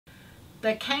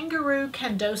the Kangaroo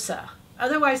Candosa,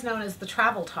 otherwise known as the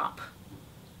travel top.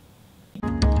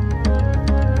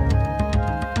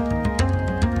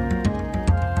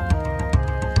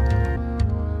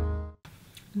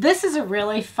 This is a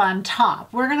really fun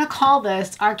top. We're going to call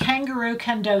this our Kangaroo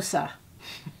Candosa.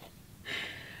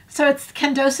 So it's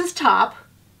Candosa's top,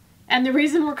 and the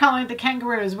reason we're calling it the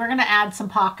Kangaroo is we're going to add some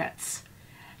pockets.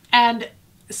 And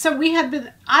so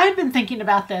I had been thinking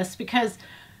about this because,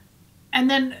 and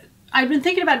then I'd been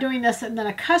thinking about doing this, and then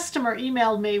a customer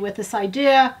emailed me with this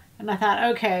idea, and I thought,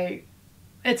 okay,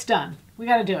 it's done. We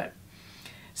got to do it.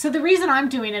 So the reason I'm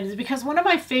doing it is because one of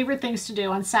my favorite things to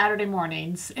do on Saturday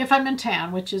mornings, if I'm in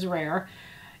town, which is rare,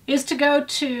 is to go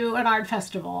to an art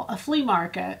festival, a flea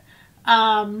market,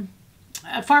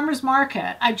 a farmer's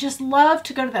market. I just love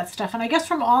to go to that stuff. And I guess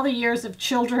from all the years of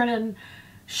children and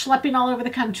schlepping all over the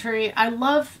country, I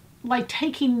love like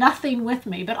taking nothing with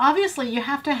me. But obviously you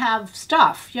have to have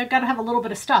stuff. You've got to have a little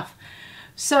bit of stuff.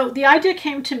 So the idea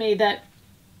came to me that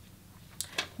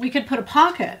we could put a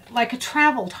pocket, like a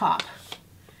travel top.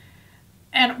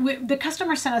 And the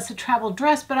customer sent us a travel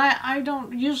dress, but I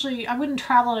wouldn't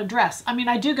travel in a dress. I mean,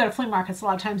 I do go to flea markets a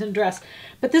lot of times in a dress,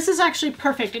 but this is actually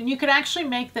perfect. And you could actually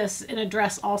make this in a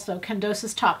dress also,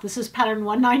 Candosa's top. This is pattern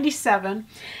 197.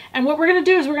 And what we're going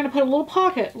to do is we're going to put a little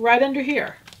pocket right under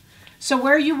here. So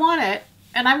where you want it,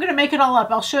 and I'm going to make it all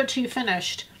up. I'll show it to you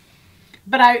finished.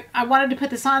 But I wanted to put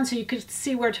this on so you could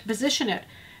see where to position it.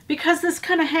 Because this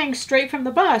kind of hangs straight from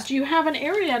the bust, you have an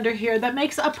area under here that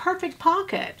makes a perfect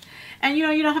pocket. And you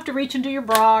know, you don't have to reach into your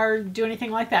bra or do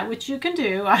anything like that, which you can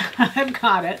do. I've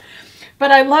got it.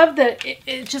 But I love that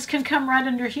it just can come right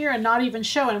under here and not even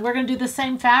show. And we're going to do the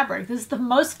same fabric. This is the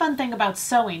most fun thing about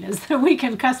sewing, is that we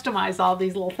can customize all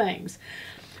these little things.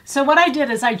 So what I did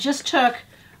is I just took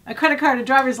a credit card, a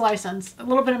driver's license, a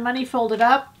little bit of money folded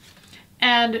up,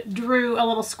 and drew a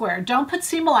little square. Don't put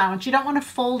seam allowance. You don't want to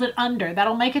fold it under.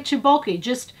 That'll make it too bulky.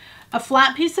 Just a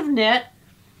flat piece of knit.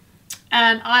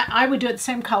 And I would do it the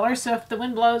same color, so if the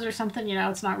wind blows or something, you know,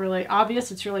 it's not really obvious.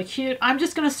 It's really cute. I'm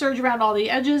just going to serge around all the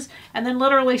edges and then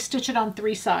literally stitch it on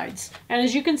 3 sides. And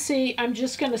as you can see, I'm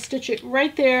just going to stitch it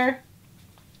right there,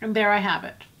 and there I have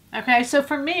it. Okay, so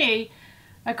for me,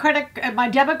 my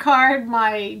debit card,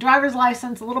 my driver's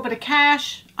license, a little bit of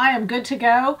cash, I am good to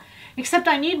go, except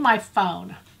I need my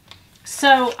phone.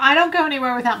 So I don't go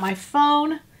anywhere without my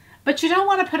phone. But you don't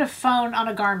want to put a phone on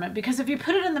a garment, because if you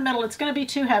put it in the middle, it's going to be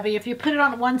too heavy. If you put it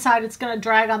on one side, it's going to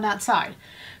drag on that side.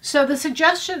 So the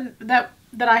suggestion that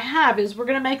I have is we're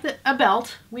going to make a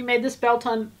belt. We made this belt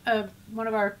on one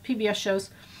of our PBS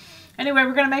shows. Anyway,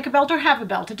 we're going to make a belt or have a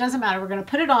belt. It doesn't matter. We're going to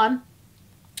put it on.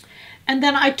 And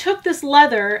then I took this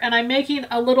leather and I'm making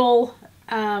a little,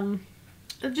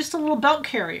 just a little belt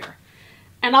carrier.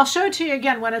 And I'll show it to you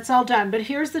again when it's all done. But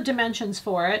here's the dimensions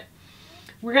for it.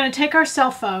 We're going to take our cell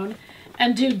phone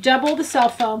and do double the cell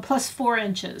phone plus 4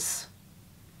 inches.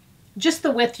 Just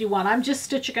the width you want. I'm just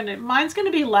stitching it. Mine's going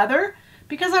to be leather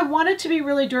because I want it to be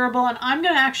really durable, and I'm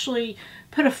going to actually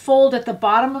put a fold at the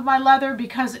bottom of my leather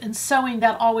because in sewing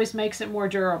that always makes it more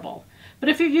durable. But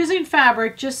if you're using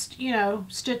fabric, just, you know,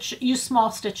 use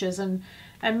small stitches and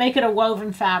make it a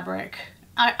woven fabric.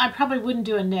 I probably wouldn't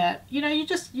do a knit. You know, you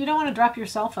don't want to drop your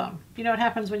cell phone. You know what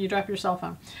happens when you drop your cell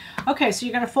phone. Okay, so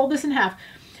you're going to fold this in half.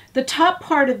 The top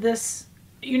part of this,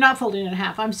 you're not folding it in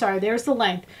half. I'm sorry, there's the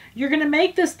length. You're going to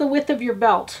make this the width of your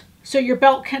belt, so your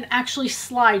belt can actually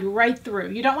slide right through.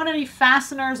 You don't want any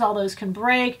fasteners, all those can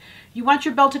break. You want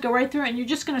your belt to go right through, and you're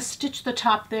just going to stitch the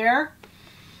top there,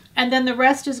 and then the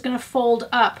rest is going to fold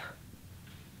up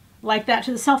like that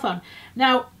to the cell phone.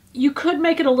 Now, you could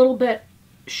make it a little bit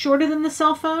shorter than the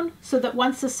cell phone, so that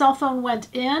once the cell phone went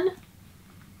in,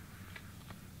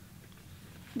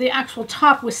 the actual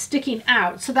top was sticking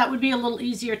out, so that would be a little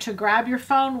easier to grab your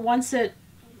phone once it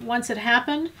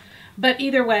happened. But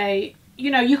either way,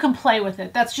 you know, you can play with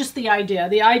it. That's just the idea.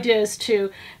 The idea is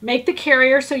to make the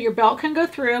carrier so your belt can go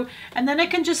through, and then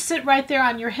it can just sit right there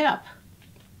on your hip,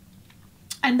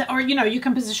 or you know, you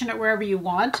can position it wherever you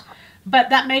want,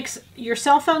 but that makes your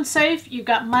cell phone safe. You've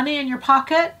got money in your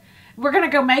pocket. We're going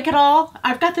to go make it all.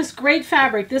 I've got this great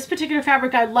fabric. This particular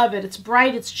fabric, I love it. It's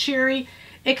bright, it's cheery.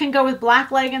 It can go with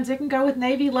black leggings. It can go with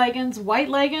navy leggings, white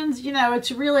leggings. You know,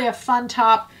 it's really a fun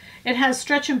top. It has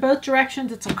stretch in both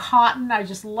directions. It's a cotton. I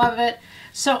just love it.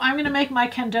 So I'm going to make my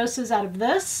Candosas out of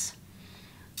this.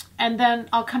 And then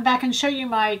I'll come back and show you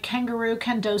my Kangaroo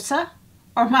Candosa,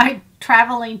 or my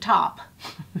traveling top.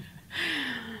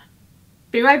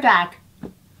 Be right back.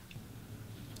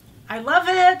 I love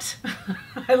it.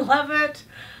 I love it.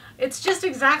 It's just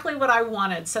exactly what I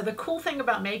wanted. So the cool thing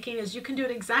about making is you can do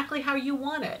it exactly how you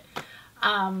want it.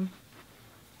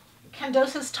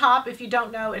 Candosa's top, if you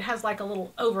don't know, it has like a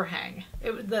little overhang.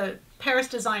 The Paris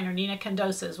designer, Nina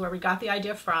Candosa, is where we got the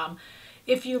idea from.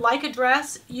 If you like a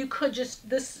dress, you could just,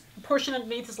 this portion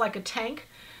underneath is like a tank.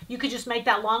 You could just make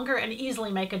that longer and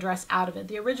easily make a dress out of it.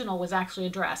 The original was actually a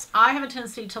dress. I have a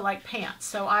tendency to like pants,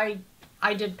 so I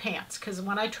did pants because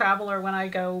when I travel or when I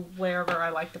go wherever, I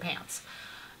like the pants.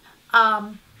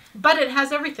 But it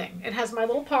has everything. It has my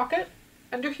little pocket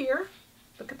under here.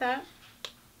 Look at that.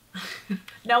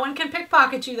 No one can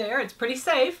pickpocket you there. It's pretty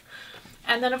safe.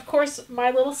 And then, of course, my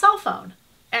little cell phone.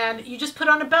 And you just put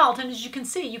on a belt, and as you can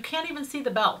see, you can't even see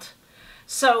the belt.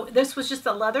 So this was just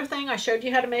a leather thing. I showed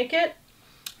you how to make it.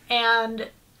 And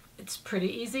it's pretty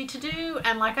easy to do.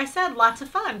 And like I said, lots of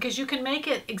fun because you can make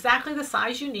it exactly the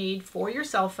size you need for your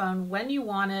cell phone when you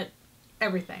want it.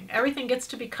 Everything. Everything gets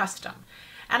to be custom.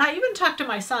 And I even talked to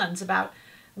my sons about,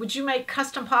 would you make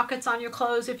custom pockets on your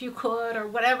clothes if you could or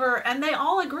whatever? And they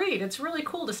all agreed. It's really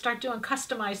cool to start doing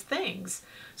customized things.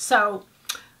 So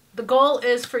the goal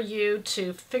is for you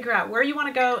to figure out where you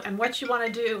want to go and what you want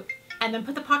to do and then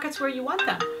put the pockets where you want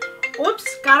them.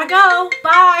 Oops, gotta go.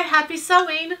 Bye. Happy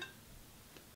sewing.